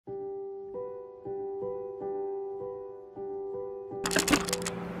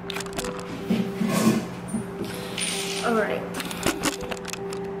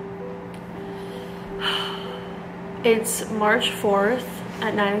It's March 4th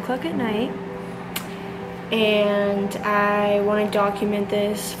at 9 o'clock at night, and I want to document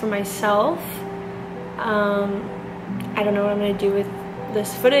this for myself. I don't know what I'm going to do with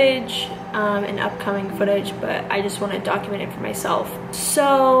this footage and upcoming footage, but I just want to document it for myself.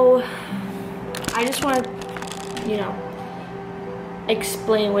 So I just want to, you know,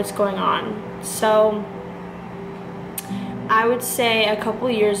 explain what's going on. So I would say a couple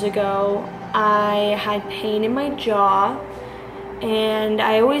years ago I had pain in my jaw, and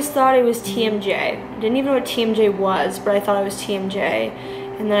I always thought it was TMJ. I didn't even know what TMJ was, but I thought it was TMJ,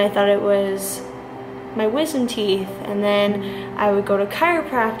 and then I thought it was my wisdom teeth, and then I would go to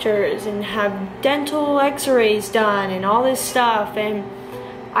chiropractors and have dental x-rays done and all this stuff, and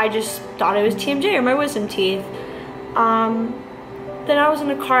I just thought it was TMJ or my wisdom teeth. Then I was in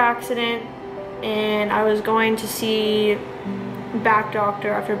a car accident, and I was going to see back doctor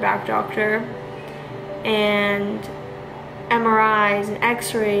after back doctor, and MRIs and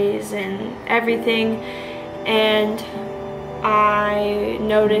x-rays and everything, and I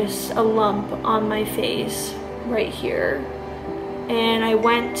noticed a lump on my face right here, and I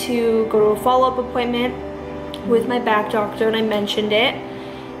went to go to a follow-up appointment with my back doctor, and I mentioned it,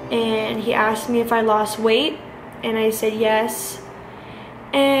 and he asked me if I lost weight, and I said yes,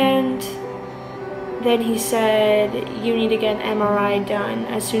 and then he said you need to get an MRI done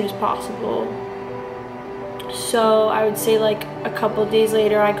as soon as possible. So I would say like a couple days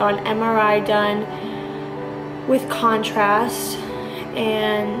later I got an MRI done with contrast,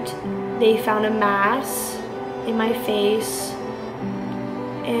 and they found a mass in my face.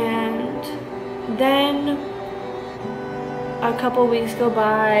 And then a couple weeks go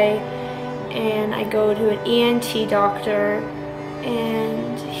by, and I go to an ENT doctor,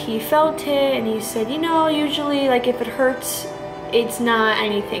 and he felt it, and he said, you know, usually like if it hurts, it's not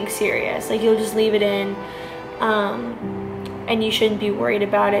anything serious, like you'll just leave it in, and you shouldn't be worried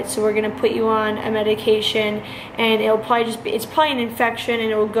about it, so we're gonna put you on a medication, and it'll probably just be, it's probably an infection,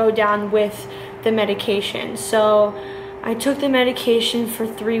 and it will go down with the medication. So I took the medication for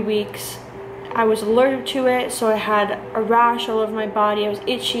 3 weeks. I was allergic to it, so I had a rash all over my body. I was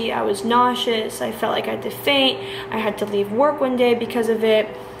itchy, I was nauseous, I felt like I had to faint. I had to leave work one day because of it.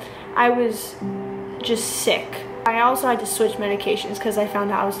 I was just sick. I also had to switch medications because I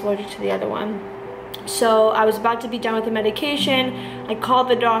found out I was allergic to the other one. So I was about to be done with the medication. I called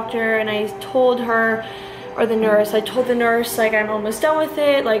the doctor, and I told her, or the nurse, I told the nurse, like, I'm almost done with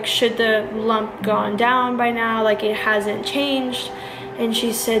it, like, should the lump gone down by now, like it hasn't changed. And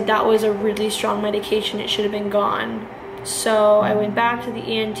she said that was a really strong medication, it should have been gone. So I went back to the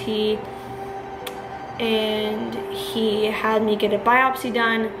ENT, and he had me get a biopsy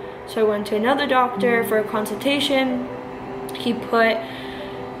done. So I went to another doctor for a consultation. He put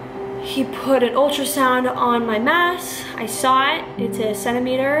an ultrasound on my mass. I saw it, it's a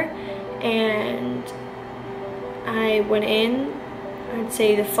centimeter, and I went in, I'd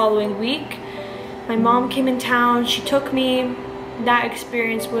say the following week. My mom came in town, she took me. That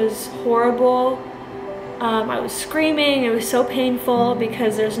experience was horrible. I was screaming, it was so painful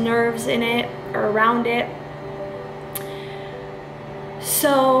because there's nerves in it, or around it.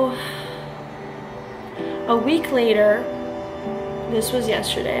 So a week later, this was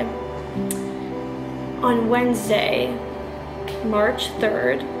yesterday, on Wednesday, March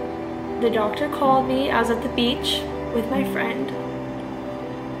 3rd, the doctor called me. I was at the beach with my friend,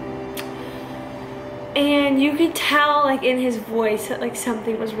 and you could tell, like, in his voice that, like,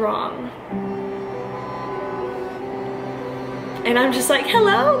 something was wrong. And I'm just like,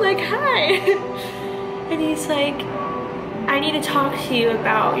 hello, like, hi. And he's like, I need to talk to you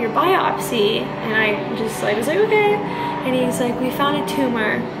about your biopsy. And I just like was like, okay. And he's like, we found a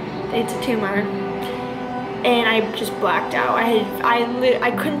tumor. It's a tumor. And I just blacked out.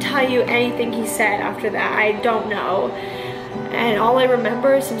 I couldn't tell you anything he said after that. I don't know. And all I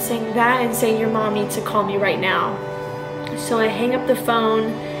remember is him saying that and saying, your mom needs to call me right now. So I hang up the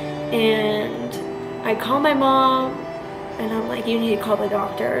phone, and I call my mom, and I'm like, you need to call the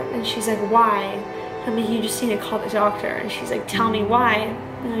doctor. And she's like, why? I mean, you just need to call the doctor. And she's like, tell me why.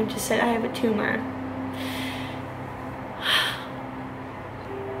 And I just said, I have a tumor.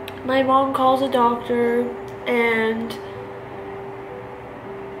 My mom calls the doctor, and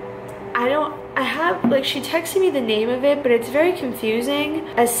she texted me the name of it, but it's very confusing.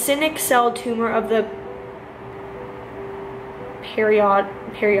 A cynic cell tumor of the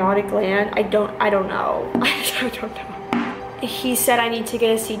periodic gland. I don't know. I don't know. He said I need to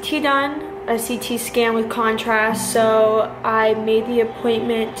get a CT done, a CT scan with contrast, so I made the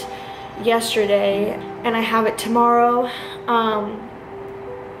appointment yesterday, and I have it tomorrow.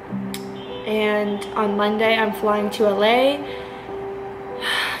 and on Monday I'm flying to LA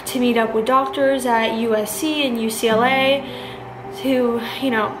to meet up with doctors at USC and UCLA to,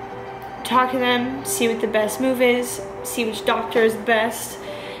 you know, talk to them, see what the best move is, see which doctor is the best.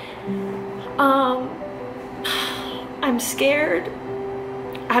 I'm scared.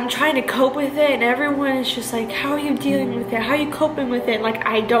 I'm trying to cope with it, and everyone is just like, how are you dealing with it? How are you coping with it? Like,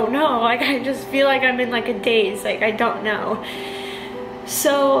 I don't know. Like, I just feel like I'm in like a daze. Like, I don't know.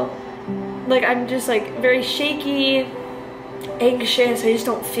 So, like, I'm just like very shaky, anxious. I just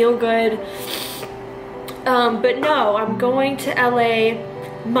don't feel good. But no, I'm going to LA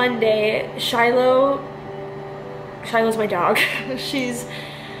Monday. Shiloh's my dog. She's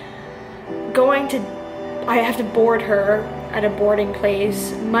going to, I have to board her at a boarding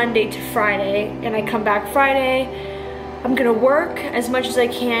place Monday to Friday, and I come back Friday. I'm gonna work as much as I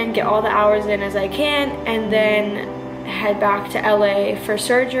can, get all the hours in as I can, and then head back to LA for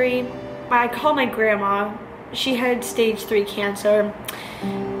surgery. I called my grandma. She had stage 3 cancer,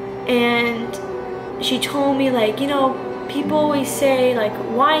 and she told me, like, you know, people always say, like,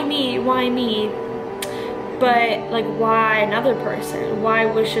 why me, but like, why another person? Why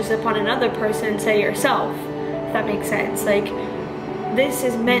wish this upon another person, say yourself? If that makes sense. Like, this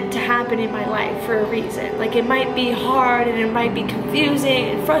is meant to happen in my life for a reason. Like, it might be hard and it might be confusing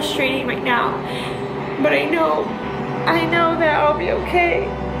and frustrating right now, but I know that I'll be okay,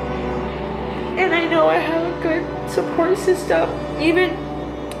 and I know I have a good support system, even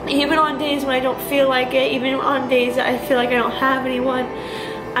on days when I don't feel like it, even on days that I feel like I don't have anyone.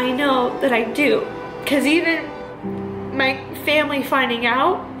 I know that I do, because even my family finding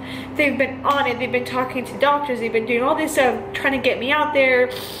out, they've been on it, they've been talking to doctors, they've been doing all this stuff, trying to get me out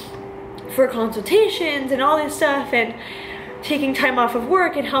there for consultations and all this stuff, and taking time off of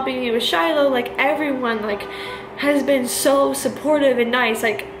work and helping me with Shiloh. Like, everyone, like, has been so supportive and nice.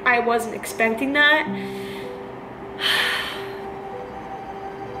 Like, I wasn't expecting that.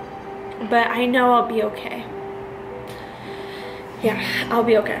 But I know I'll be okay. Yeah, I'll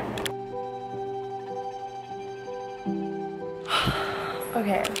be okay.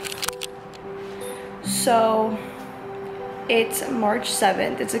 Okay. So, it's March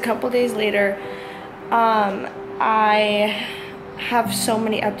 7th. It's a couple days later. I have so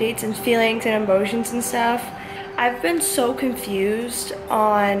many updates and feelings and emotions and stuff. I've been so confused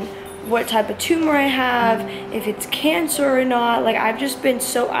on what type of tumor I have, if it's cancer or not. Like, I've just been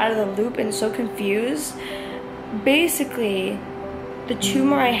so out of the loop and so confused. Basically, the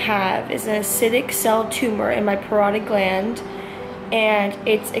tumor I have is an acidic cell tumor in my parotid gland, and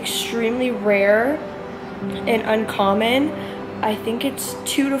it's extremely rare and uncommon. I think it's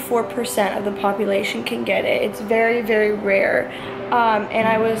 2 to 4% of the population can get it. It's very, very rare. And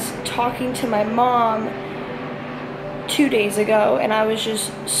I was talking to my mom 2 days ago, and I was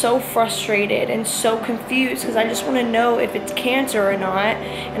just so frustrated and so confused, because I just want to know if it's cancer or not.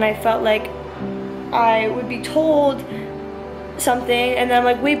 And I felt like I would be told something, and then I'm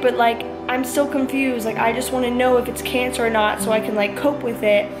like, wait, but like, I'm still confused. Like, I just want to know if it's cancer or not, so I can like cope with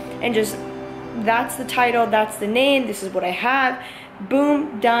it, and just, that's the title, that's the name, this is what I have,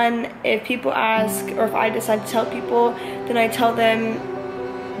 boom, done. If people ask, or if I decide to tell people, then I tell them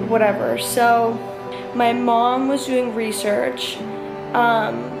whatever. So my mom was doing research,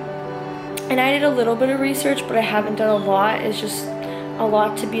 and I did a little bit of research, but I haven't done a lot. It's just a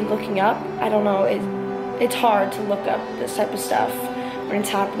lot to be looking up. I don't know, it's hard to look up this type of stuff when it's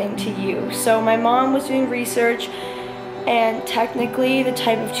happening to you. So my mom was doing research, and technically the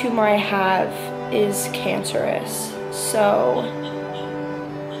type of tumor I have is cancerous. So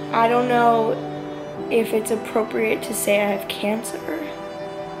I don't know if it's appropriate to say I have cancer.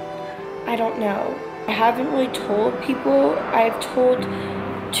 I don't know. I haven't really told people. I've told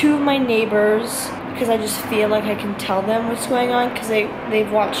 2 of my neighbors, because I just feel like I can tell them what's going on, because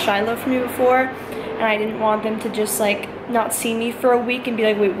they've watched Shiloh for me before, and I didn't want them to just like not see me for a week and be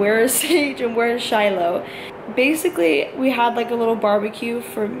like, wait, where is Sage and where is Shiloh? Basically, we had like a little barbecue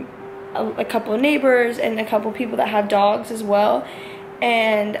for a couple of neighbors and a couple people that have dogs as well,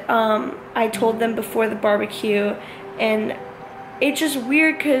 and I told them before the barbecue, and it's just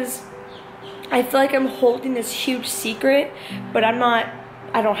weird because I feel like I'm holding this huge secret, but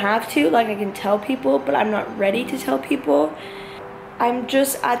I don't have to. Like, I can tell people, but I'm not ready to tell people. I'm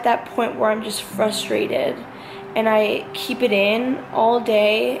just at that point where I'm just frustrated, and I keep it in all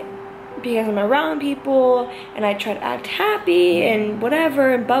day because I'm around people, and I try to act happy and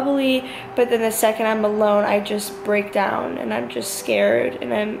whatever and bubbly, but then the second I'm alone, I just break down, and I'm just scared,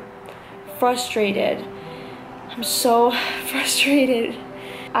 and I'm frustrated. I'm so frustrated.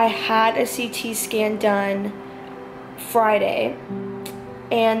 I had a CT scan done Friday,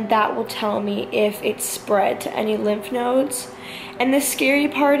 and that will tell me if it's spread to any lymph nodes. And the scary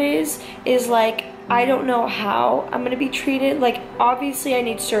part is like, I don't know how I'm gonna be treated. Like, obviously I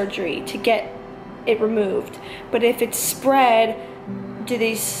need surgery to get it removed, but if it's spread, do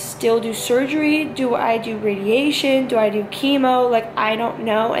they still do surgery? Do I do radiation? Do I do chemo? Like, I don't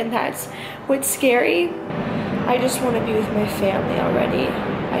know, and that's what's scary. I just want to be with my family already.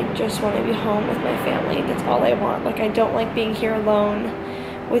 I just want to be home with my family. That's all I want. Like, I don't like being here alone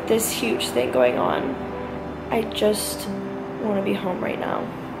with this huge thing going on. I just want to be home right now.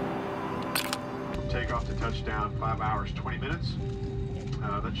 Takeoff to touchdown, 5 hours, 20 minutes.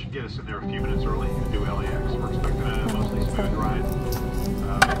 That should get us in there a few minutes early to do LAX. We're expecting a mostly smooth ride.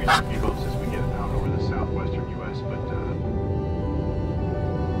 Maybe a few bumps as we get out over the southwestern U.S., but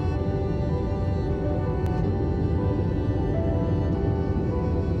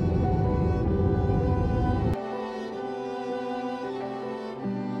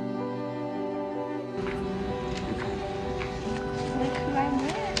Look who I'm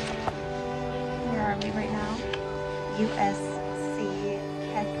with. Where are we right now? USC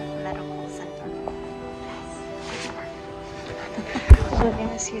Head Medical Center. We're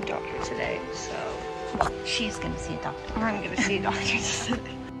gonna see a doctor today, so She's gonna see a doctor. I'm gonna see a doctor today.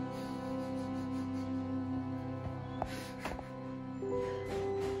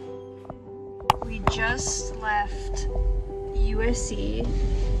 We just left USC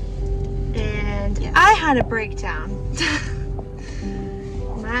and I had a breakdown.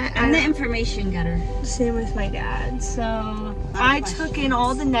 I'm the information getter. Same with my dad. So I took in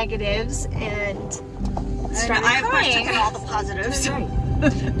all the negatives and started I of course crying. took in all the positives.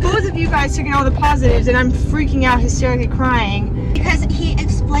 Both of you guys took in all the positives and I'm freaking out, hysterically crying. Because he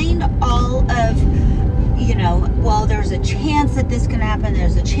explained all of, you know, well, there's a chance that this can happen,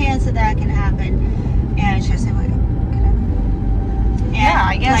 there's a chance that that can happen. And she was like, wait, can I? And Yeah,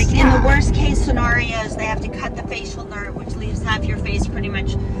 I guess, like yeah. in the worst case scenarios, they have to cut the facial nerve, which leaves half your face pretty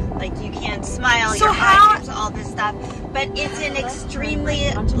much like you can't smile, So your how- eyes, all this stuff. But it's an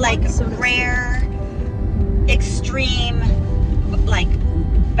extremely like rare, extreme, like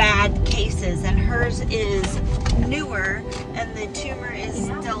bad cases, and hers is newer and the tumor is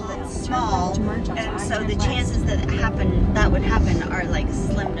still small, and so the chances that would happen are like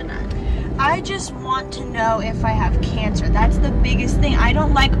slim to none. I just want to know if I have cancer. That's the biggest thing. I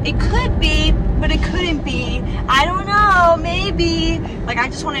don't like, it could be, but it couldn't be. I don't know, maybe. Like, I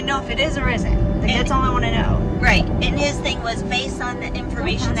just want to know if it is or isn't. Like, that's all I want to know. Right, and his thing was based on the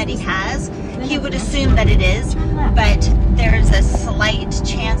information that he has, he would assume that it is, but there's a slight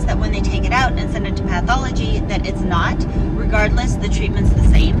chance that when they take it out and send it to pathology that it's not. Regardless, the treatment's the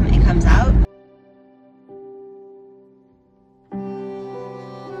same, it comes out.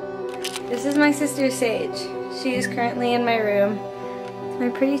 This is my sister Sage. She is currently in my room. It's my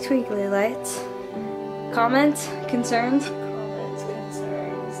pretty twinkly lights. Comments? Concerns? Comments,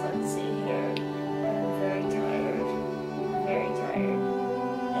 concerns. Let's see here. I'm very tired. Very tired.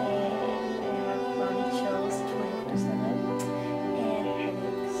 And I have body chills 24/7. And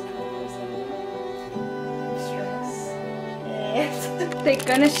headaches 24/7. Stress. And thank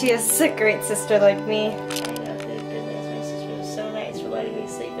goodness she has a great sister like me. I know, thank goodness. My sister was so nice for letting me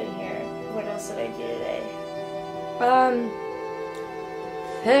sleep in here. What else did I do today?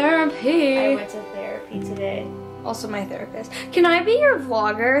 Therapy. I went to therapy today. Also my therapist. Can I be your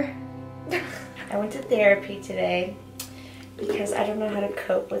vlogger? I went to therapy today because I don't know how to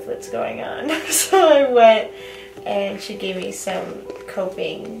cope with what's going on. So I went and she gave me some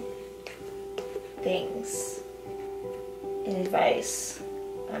coping things and advice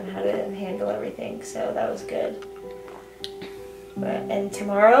on how to handle everything. So that was good. And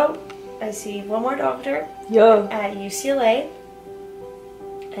tomorrow I see one more doctor at UCLA,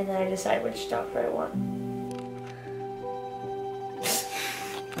 and then I decide which doctor I want.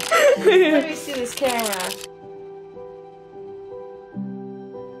 Let me see this camera.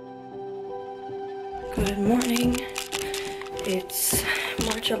 Good morning. It's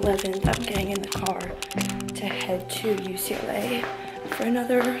March 11th. I'm getting in the car to head to UCLA for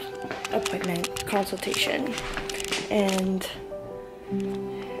another appointment, consultation. And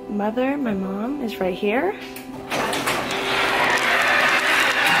my mom is right here.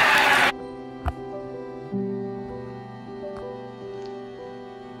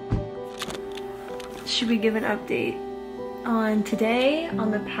 Should we give an update on today, on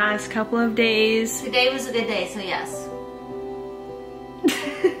the past couple of days? Today was a good day, so yes.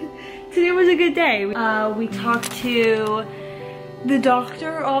 Today was a good day. We talked to the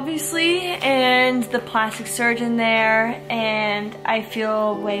doctor, obviously, and the plastic surgeon there, and I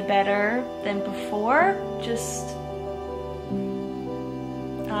feel way better than before. Just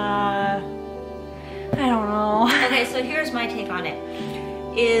I don't know. Okay, so here's my take on it.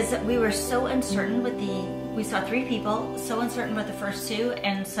 Is we were so uncertain with we saw 3 people, so uncertain with the first 2,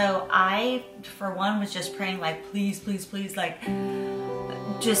 and so I, for one, was just praying like, please, please, please, like,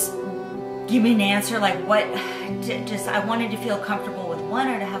 just give me an answer, like what, just, I wanted to feel comfortable with one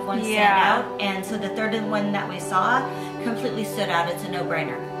or to have one stand out, and so the third one that we saw completely stood out. It's a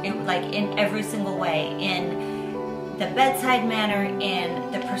no-brainer. It, like, in every single way, in the bedside manner, in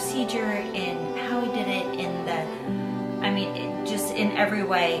the procedure, in how he did it, in the, I mean, it just in every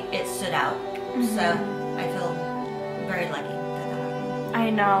way, it stood out. So I feel very lucky that that happened. I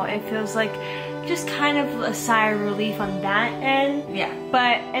know, it feels like just kind of a sigh of relief on that end. Yeah.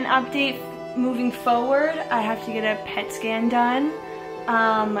 But an update moving forward, I have to get a PET scan done.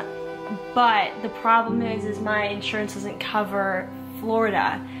 But the problem is my insurance doesn't cover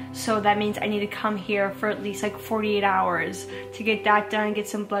Florida. So that means I need to come here for at least like 48 hours to get that done, get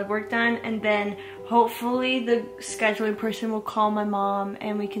some blood work done, and then hopefully the scheduling person will call my mom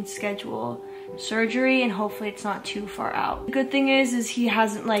and we can schedule surgery, and hopefully it's not too far out. The good thing is he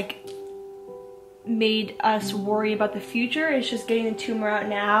hasn't like made us worry about the future. It's just getting the tumor out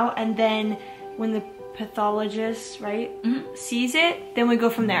now, and then when the pathologist, right, sees it, then we go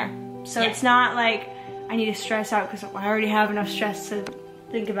from there. So it's not like I need to stress out because I already have enough stress to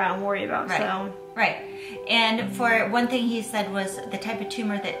think about and worry about. Right. So And for one thing he said was the type of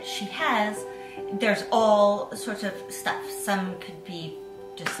tumor that she has, there's all sorts of stuff. Some could be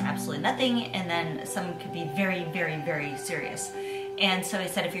just absolutely nothing, and then some could be very, very, very serious. And so he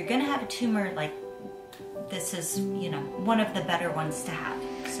said, if you're gonna have a tumor, like, this is, you know, one of the better ones to have.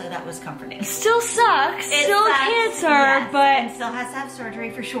 So that was comforting. it still sucks, It still sucks, cancer, yes, but and still has to have surgery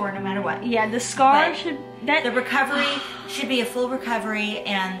for sure, no matter what. yeah, the scar But the recovery should be a full recovery,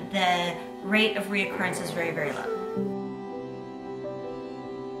 and the rate of reoccurrence is very, very low.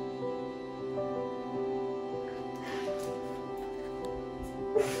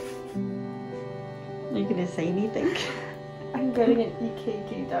 Are you gonna say anything? I'm getting an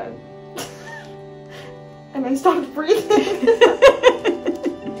EKG done. And I stopped breathing. I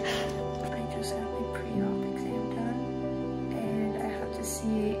just got my pre-op exam done, and I have to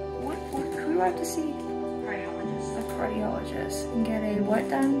see who do I have to see? Cardiologist. A cardiologist, and get a what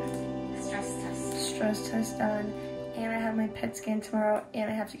done? Stress test. Stress test done, and I have my PET scan tomorrow, and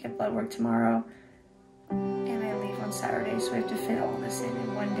I have to get blood work tomorrow, and I leave on Saturday, so we have to fit all this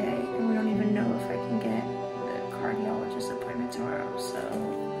in one day, and we don't even know if I can get the cardiologist appointment tomorrow.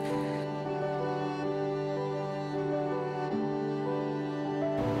 So.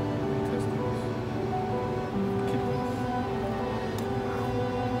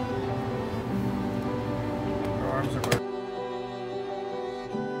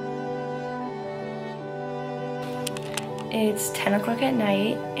 It's 10 o'clock at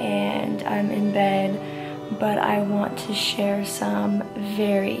night and I'm in bed, but I want to share some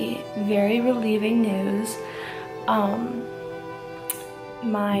very, very relieving news.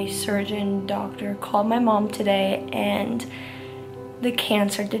 My surgeon doctor called my mom today, and the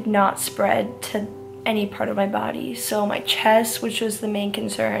cancer did not spread to any part of my body. So my chest, which was the main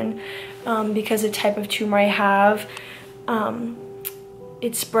concern, because the type of tumor I have,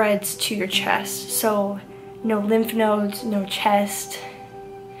 it spreads to your chest. So no lymph nodes, no chest,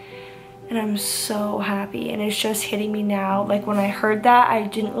 and I'm so happy, and it's just hitting me now. Like, when I heard that, I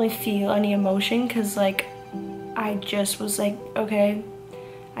didn't really feel any emotion, because like I just was like, okay,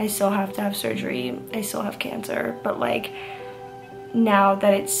 I still have to have surgery, I still have cancer, but like now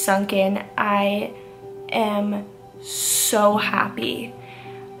that it's sunk in, I am so happy.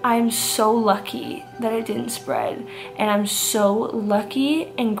 I'm so lucky that it didn't spread, and I'm so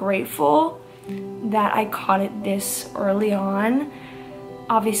lucky and grateful that I caught it this early on.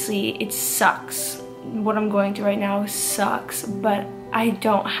 Obviously, it sucks. What I'm going through right now sucks, but I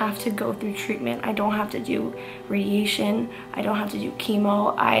don't have to go through treatment. I don't have to do radiation. I don't have to do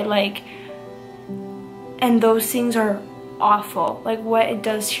chemo. And those things are awful. Like, what it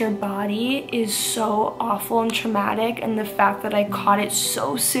does to your body is so awful and traumatic, and the fact that I caught it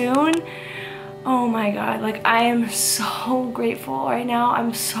so soon, oh my God, like, I am so grateful right now.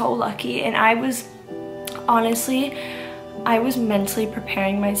 I'm so lucky. And I was mentally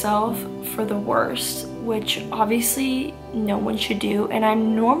preparing myself for the worst, which obviously no one should do. And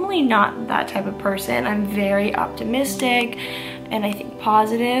I'm normally not that type of person. I'm very optimistic and I think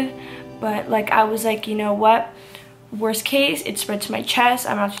positive, but like, I was like, you know what? Worst case, it spread to my chest.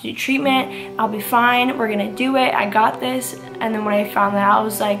 I'm gonna have to do treatment. I'll be fine. We're gonna do it. I got this. And then when I found that, I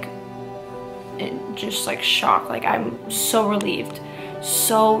was like, just like shocked. Like, I'm so relieved.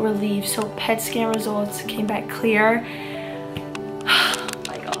 So relieved. So PET scan results came back clear. Oh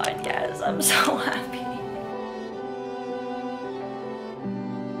my God. I'm so happy.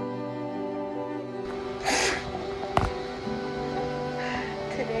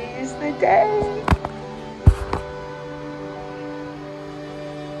 Today is the day.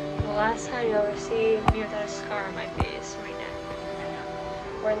 The last time you'll ever see me without a scar on my face right now.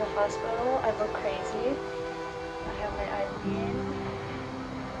 We're in the hospital. I look crazy. I have my IV in.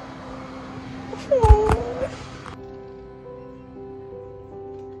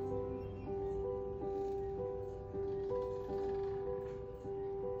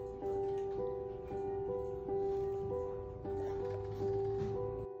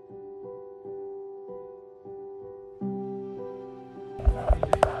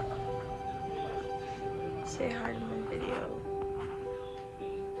 Say hi to my video.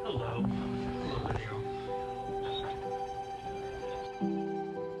 Hello. Hello, video.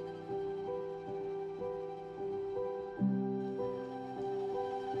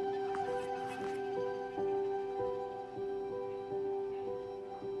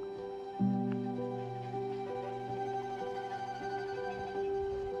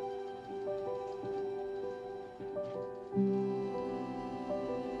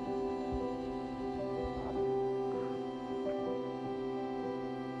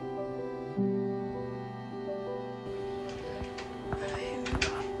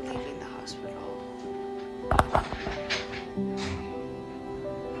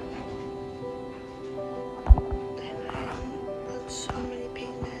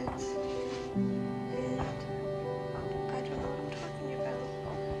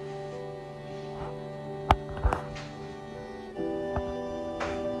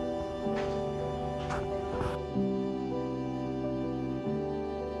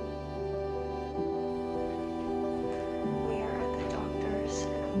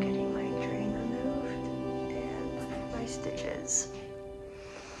 Stitches.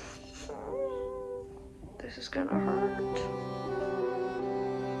 This is gonna hurt.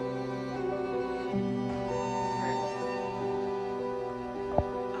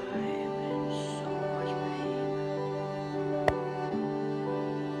 I am in so much pain.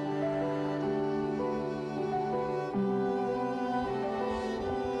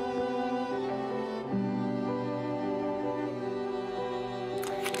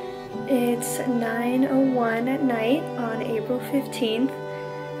 It's 9:01 at night on April 15th.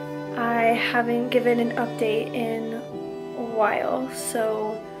 I haven't given an update in a while,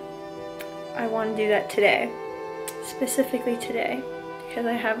 so I want to do that today. Specifically today, because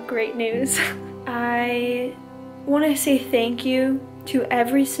I have great news. I want to say thank you to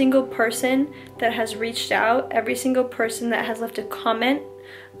every single person that has reached out, every single person that has left a comment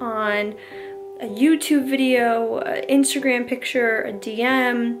on a YouTube video, an Instagram picture, a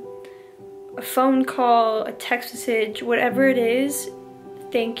DM, a phone call, a text message, whatever it is.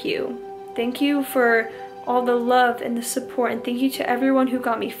 Thank you. Thank you for all the love and the support, and thank you to everyone who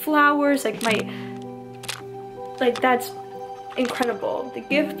got me flowers, like that's incredible. The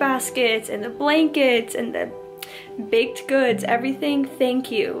gift baskets and the blankets and the baked goods, everything,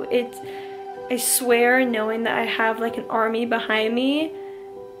 thank you. I swear, knowing that I have like an army behind me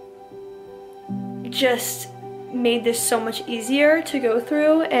just made this so much easier to go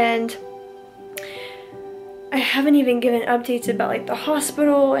through. And I haven't even given updates about like the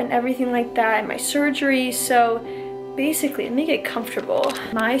hospital and everything like that and my surgery. So basically, let me get comfortable.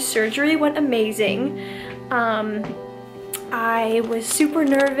 My surgery went amazing. I was super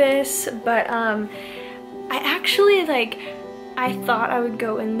nervous, but I actually I thought I would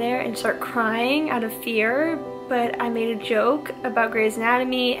go in there and start crying out of fear, but I made a joke about Grey's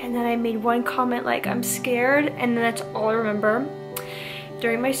Anatomy, and then I made one comment like, I'm scared, and then that's all I remember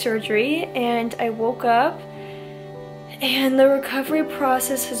during my surgery. And I woke up, and the recovery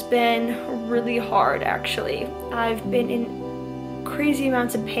process has been really hard, actually. I've been in crazy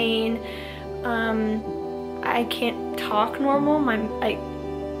amounts of pain. I can't talk normal.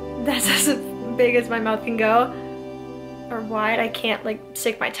 That's as big as my mouth can go, or wide. I can't like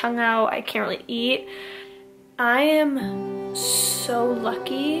stick my tongue out. I can't really eat. I am so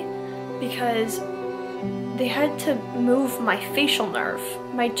lucky because they had to move my facial nerve.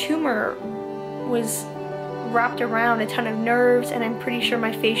 My tumor was wrapped around a ton of nerves, and I'm pretty sure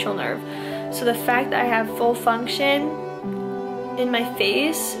my facial nerve. So the fact that I have full function in my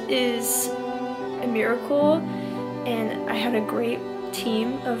face is a miracle, and I had a great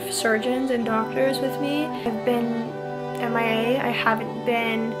team of surgeons and doctors with me. I've been MIA. I haven't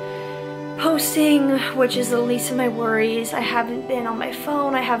been posting, which is the least of my worries. I haven't been on my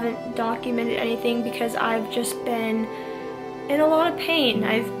phone. I haven't documented anything because I've just been in a lot of pain.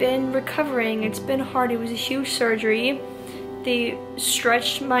 I've been recovering. It's been hard. It was a huge surgery, they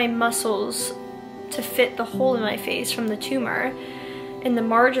stretched my muscles to fit the hole in my face from the tumor, and the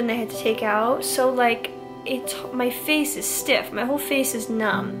margin they had to take out. So like my face is stiff, my whole face is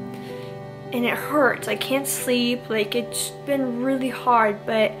numb, and it hurts. I can't sleep. Like, it's been really hard,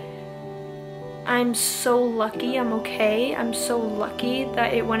 but I'm so lucky I'm okay. I'm so lucky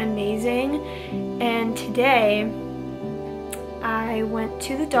that it went amazing. And today I went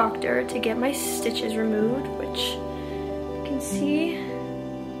to the doctor to get my stitches removed, which you can see,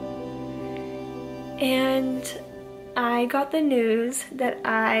 and I got the news that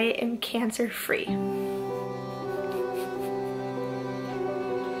I am cancer free.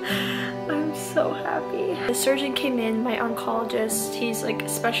 I'm so happy. The surgeon came in, my oncologist, he's like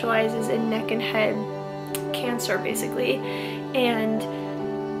specializes in neck and head cancer basically,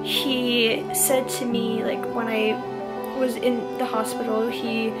 and he said to me, like, when I was in the hospital,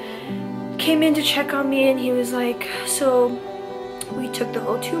 he came in to check on me and he was like, so we took the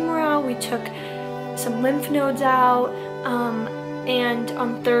whole tumor out, we took some lymph nodes out, and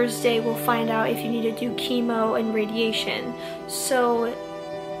on Thursday we'll find out if you need to do chemo and radiation. So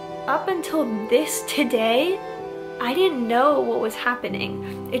up until today, I didn't know what was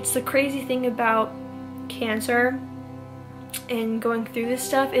happening. It's the crazy thing about cancer and going through this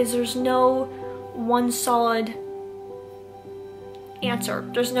stuff is there's no one solid answer.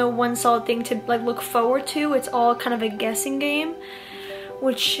 There's no one solid thing to like look forward to. It's all kind of a guessing game,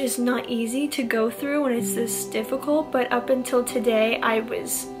 which is not easy to go through when it's this difficult. But up until today, I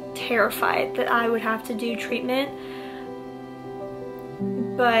was terrified that I would have to do treatment.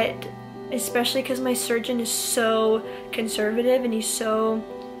 But especially because my surgeon is so conservative and he's so,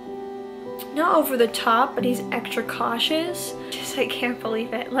 not over the top, but he's extra cautious. Just, I can't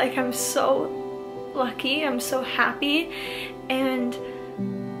believe it. Like, I'm so lucky, I'm so happy, and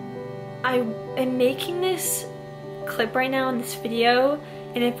I am making this clip right now in this video,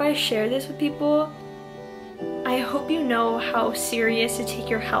 and if I share this with people, I hope you know how serious to take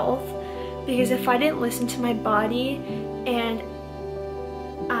your health, because if I didn't listen to my body and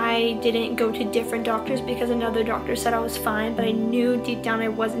I didn't go to different doctors because another doctor said I was fine, but I knew deep down I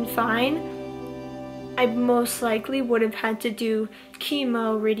wasn't fine, I most likely would have had to do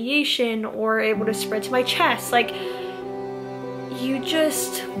chemo, radiation, or it would have spread to my chest. Like, you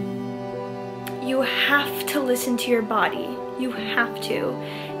have to listen to your body. You have to.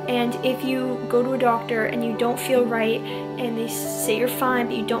 And if you go to a doctor and you don't feel right and they say you're fine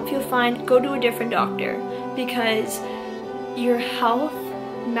but you don't feel fine, go to a different doctor, because your health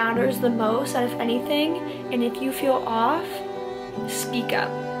matters the most out of anything, and if you feel off, speak up.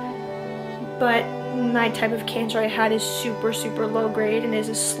 But my type of cancer I had is super low grade and is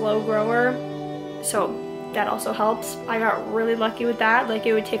a slow grower, so that also helps. I got really lucky with that. Like,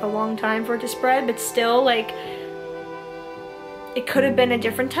 it would take a long time for it to spread, but still, like, it could have been a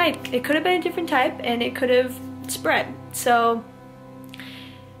different type. It could have been a different type and it could have spread. So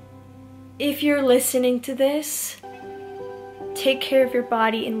if you're listening to this, take care of your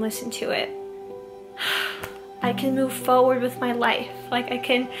body and listen to it. I can move forward with my life. Like, I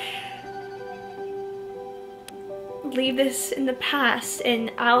can leave this in the past, and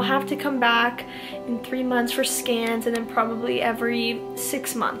I'll have to come back in 3 months for scans, and then probably every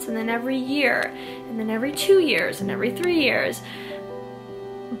 6 months, and then every year, and then every 2 years, and every 3 years.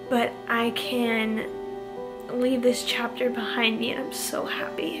 But I can leave this chapter behind me, and I'm so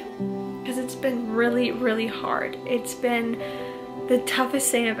happy, because it's been really hard. It's been the toughest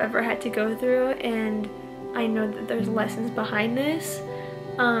thing I've ever had to go through, and I know that there's lessons behind this.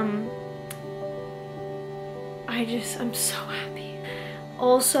 I'm so happy.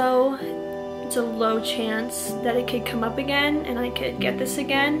 Also, it's a low chance that it could come up again and I could get this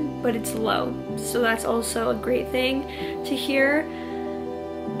again, but it's low. So that's also a great thing to hear.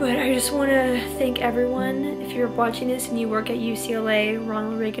 But I just want to thank everyone. If you're watching this and you work at UCLA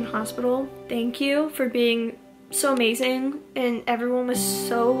Ronald Reagan Hospital, thank you for being so amazing, and everyone was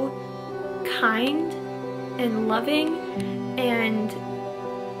so kind and loving, and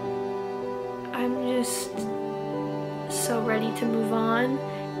I'm just so ready to move on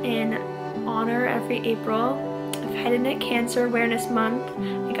and honor every April of Head and Neck Cancer Awareness Month.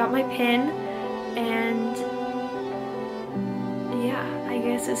 I got my pin, and yeah, I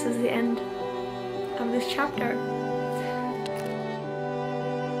guess this is the end of this chapter.